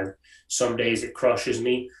alive. Some days it crushes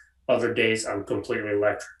me. Other days I'm completely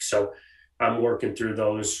electric. So I'm working through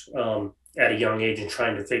those at a young age and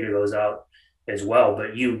trying to figure those out as well.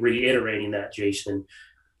 But you reiterating that, Jason,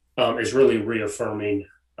 is really reaffirming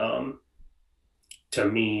to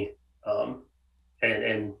me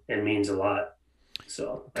and means a lot.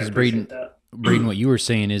 So because Braden, what you were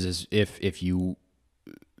saying is if you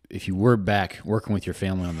if you were back working with your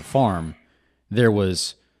family on the farm, there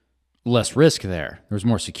was less risk there. There was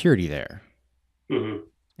more security there. Mm-hmm.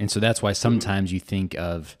 And so that's why sometimes you think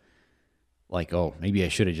of like, oh, maybe I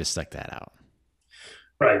should have just stuck that out.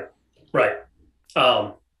 Right.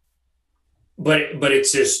 But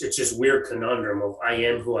it's this weird conundrum of I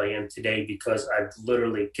am who I am today because I've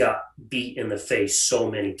literally got beat in the face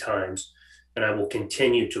so many times, and I will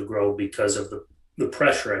continue to grow because of the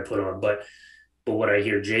pressure I put on. But what I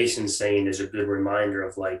hear Jason saying is a good reminder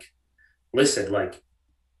of like, listen, like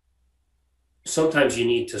sometimes you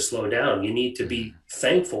need to slow down. You need to be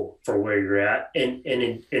thankful for where you're at and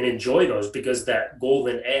enjoy those, because that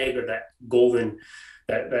golden egg or that golden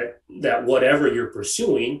that whatever you're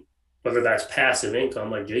pursuing, whether that's passive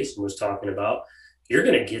income like Jason was talking about, you're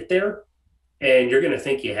going to get there and you're going to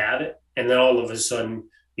think you have it, and then all of a sudden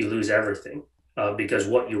you lose everything because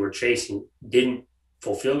what you were chasing didn't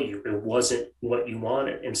fulfill you. It wasn't what you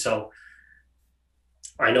wanted. And so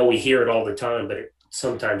I know we hear it all the time, but it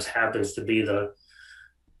sometimes happens to be the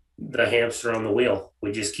hamster on the wheel.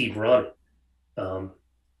 We just keep running.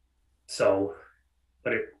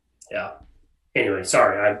 Anyway,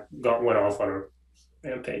 sorry, I went off on a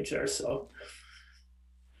rampage there. So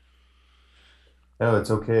No,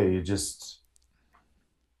 it's okay.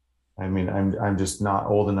 I'm just not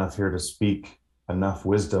old enough here to speak enough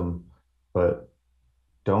wisdom, but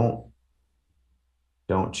don't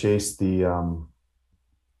chase the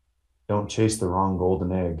wrong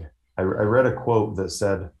golden egg. I read a quote that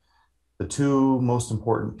said, the two most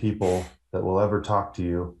important people that will ever talk to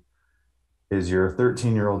you is your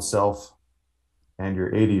 13-year-old self and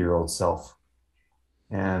your 80-year-old self.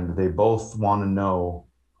 And they both want to know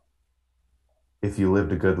if you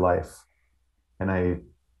lived a good life. And I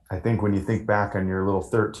think when you think back on your little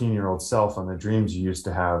 13-year-old self and the dreams you used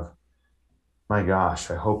to have, my gosh,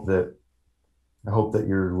 I hope that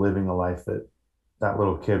you're living a life that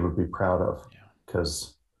little kid would be proud of.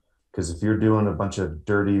 Because if you're doing a bunch of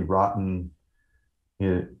dirty, rotten,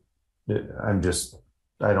 I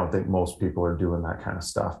don't think most people are doing that kind of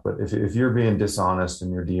stuff. But if you're being dishonest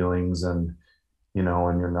in your dealings and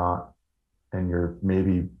you're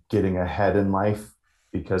maybe getting ahead in life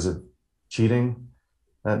because of cheating,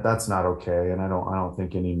 that's not okay. And I don't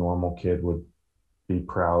think any normal kid would be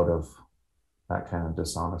proud of that kind of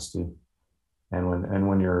dishonesty. And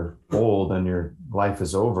when you're old and your life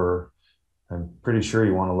is over, I'm pretty sure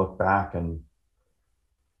you want to look back and,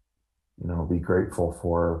 be grateful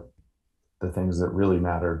for the things that really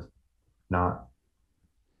mattered, not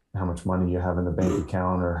how much money you have in the bank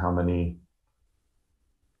account or how many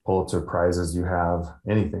Pulitzer prizes you have,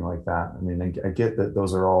 anything like that. I mean, I get that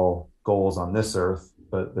those are all goals on this earth,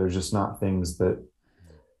 but they're just not things that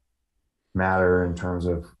matter in terms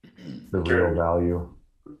of the real value.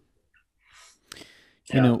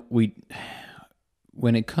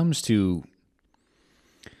 When it comes to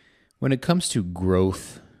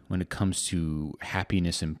growth, when it comes to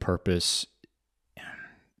happiness and purpose,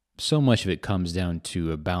 so much of it comes down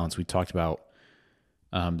to a balance. We talked about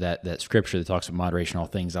that scripture that talks about moderation, all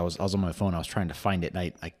things. I was on my phone. I was trying to find it,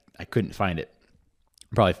 and I couldn't find it.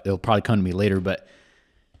 It'll probably come to me later. But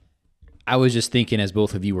I was just thinking, as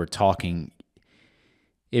both of you were talking,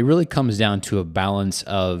 it really comes down to a balance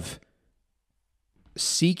of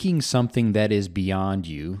seeking something that is beyond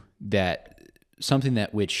you, something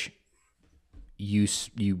that which you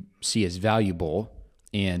see as valuable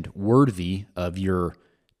and worthy of your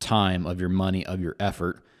time, of your money, of your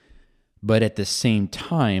effort, but at the same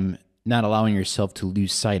time, not allowing yourself to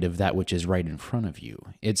lose sight of that which is right in front of you.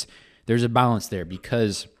 There's a balance there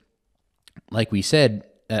because, like we said,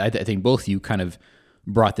 I think both of you kind of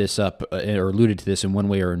brought this up or alluded to this in one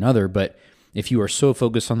way or another, but if you are so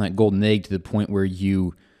focused on that golden egg to the point where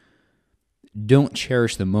you don't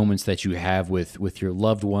cherish the moments that you have with your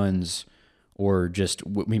loved ones, or just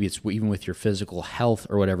maybe it's even with your physical health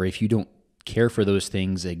or whatever, if you don't care for those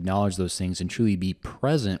things, acknowledge those things, and truly be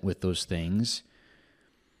present with those things,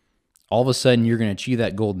 all of a sudden you're going to achieve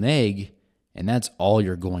that golden egg, and that's all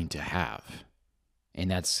you're going to have.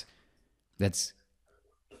 And that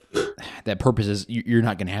purpose is, you're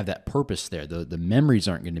not going to have that purpose there. The memories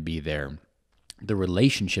aren't going to be there. The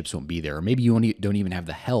relationships won't be there. Or maybe you don't even have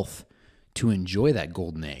the health to enjoy that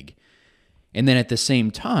golden egg. And then at the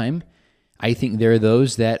same time, I think there are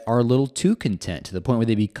those that are a little too content to the point where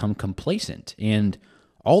they become complacent, and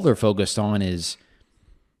all they're focused on is,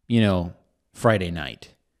 Friday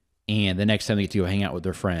night and the next time they get to go hang out with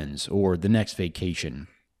their friends or the next vacation.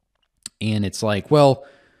 And it's like, well,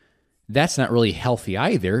 that's not really healthy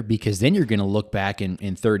either, because then you're going to look back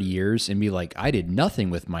in 30 years and be like, I did nothing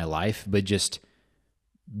with my life but just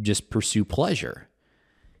pursue pleasure.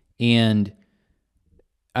 And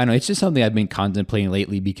I don't know, it's just something I've been contemplating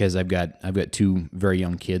lately because I've got two very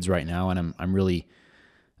young kids right now, and I'm really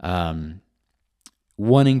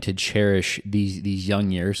wanting to cherish these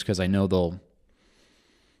young years because I know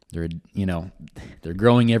they're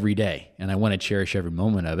growing every day, and I want to cherish every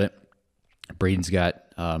moment of it. Braden's got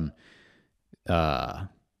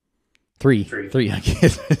three young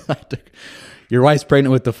kids. Your wife's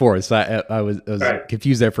pregnant with the fourth, so I was right.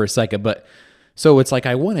 Confused there for a second. But so it's like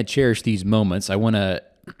I want to cherish these moments. I want to,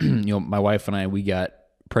 my wife and I, we got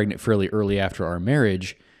pregnant fairly early after our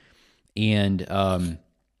marriage, and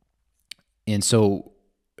so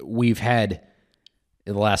we've had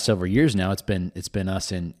in the last several years now. It's been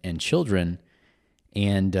us and children.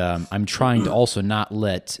 And I'm trying to also not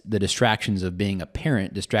let the distractions of being a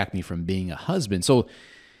parent distract me from being a husband. So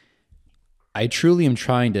I truly am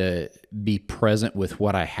trying to be present with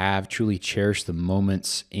what I have, truly cherish the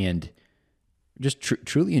moments, and just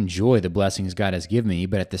truly enjoy the blessings God has given me.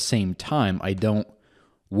 But at the same time, I don't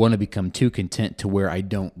want to become too content to where I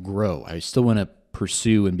don't grow. I still want to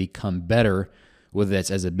pursue and become better, whether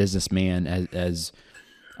that's as a businessman, as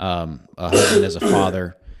a husband, as a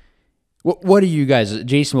father. What are you guys,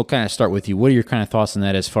 Jason, we'll kind of start with you. What are your kind of thoughts on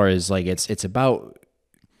that as far as like it's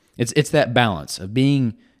that balance of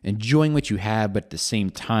enjoying what you have, but at the same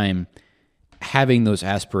time having those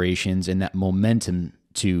aspirations and that momentum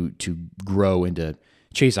to grow and to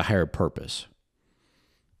chase a higher purpose?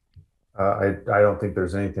 I don't think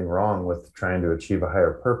there's anything wrong with trying to achieve a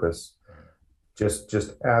higher purpose.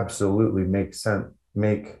 Just absolutely make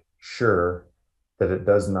sure that it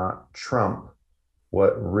does not trump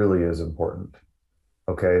what really is important.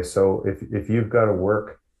 Okay, so if you've got to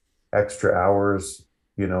work extra hours,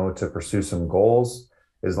 to pursue some goals,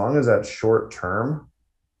 as long as that's short term,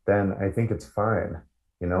 then I think it's fine.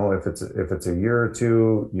 If it's a year or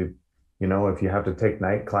two, if you have to take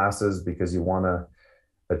night classes because you want to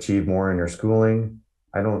achieve more in your schooling,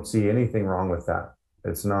 I don't see anything wrong with that.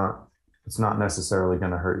 It's not necessarily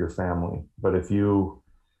going to hurt your family. But if you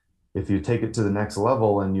take it to the next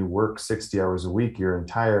level and you work 60 hours a week your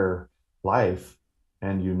entire life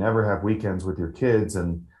and you never have weekends with your kids,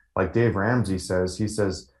 and like Dave Ramsey says, he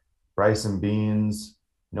says rice and beans,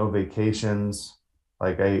 no vacations.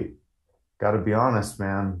 Like, I got to be honest,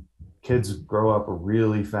 man, kids grow up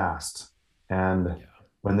really fast. And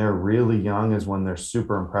when they're really young is when they're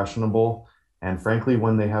super impressionable. And frankly,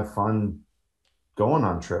 when they have fun going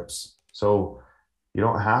on trips. So you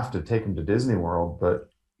don't have to take them to Disney World, but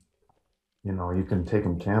you can take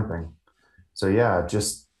them camping. So yeah,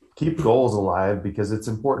 just keep goals alive, because it's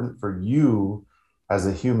important for you as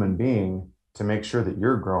a human being to make sure that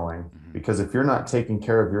you're growing. Because if you're not taking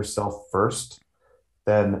care of yourself first,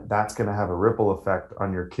 then that's going to have a ripple effect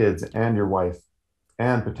on your kids and your wife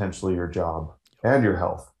and potentially your job and your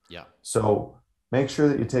health. Yeah. So make sure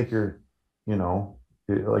that you take your,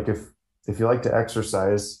 like if you like to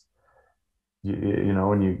exercise,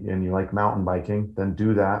 and you like mountain biking, then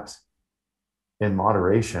do that in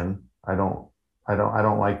moderation. I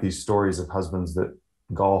don't like these stories of husbands that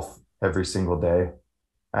golf every single day.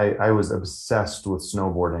 I was obsessed with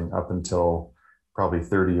snowboarding up until probably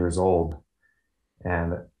 30 years old.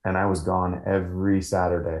 And I was gone every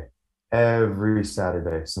Saturday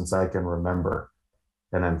since I can remember.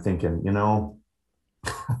 And I'm thinking,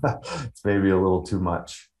 it's maybe a little too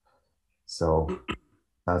much. So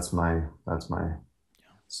that's my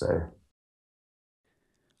say.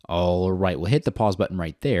 All right, we'll hit the pause button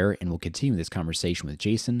right there, and we'll continue this conversation with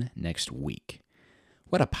Jason next week.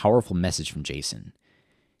 What a powerful message from Jason.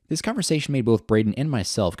 This conversation made both Braden and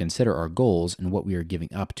myself consider our goals and what we are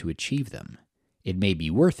giving up to achieve them. It may be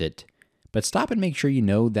worth it, but stop and make sure you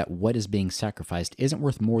know that what is being sacrificed isn't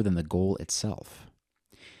worth more than the goal itself.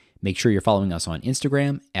 Make sure you're following us on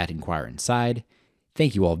Instagram @InquireInside.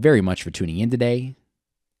 Thank you all very much for tuning in today,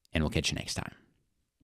 and we'll catch you next time.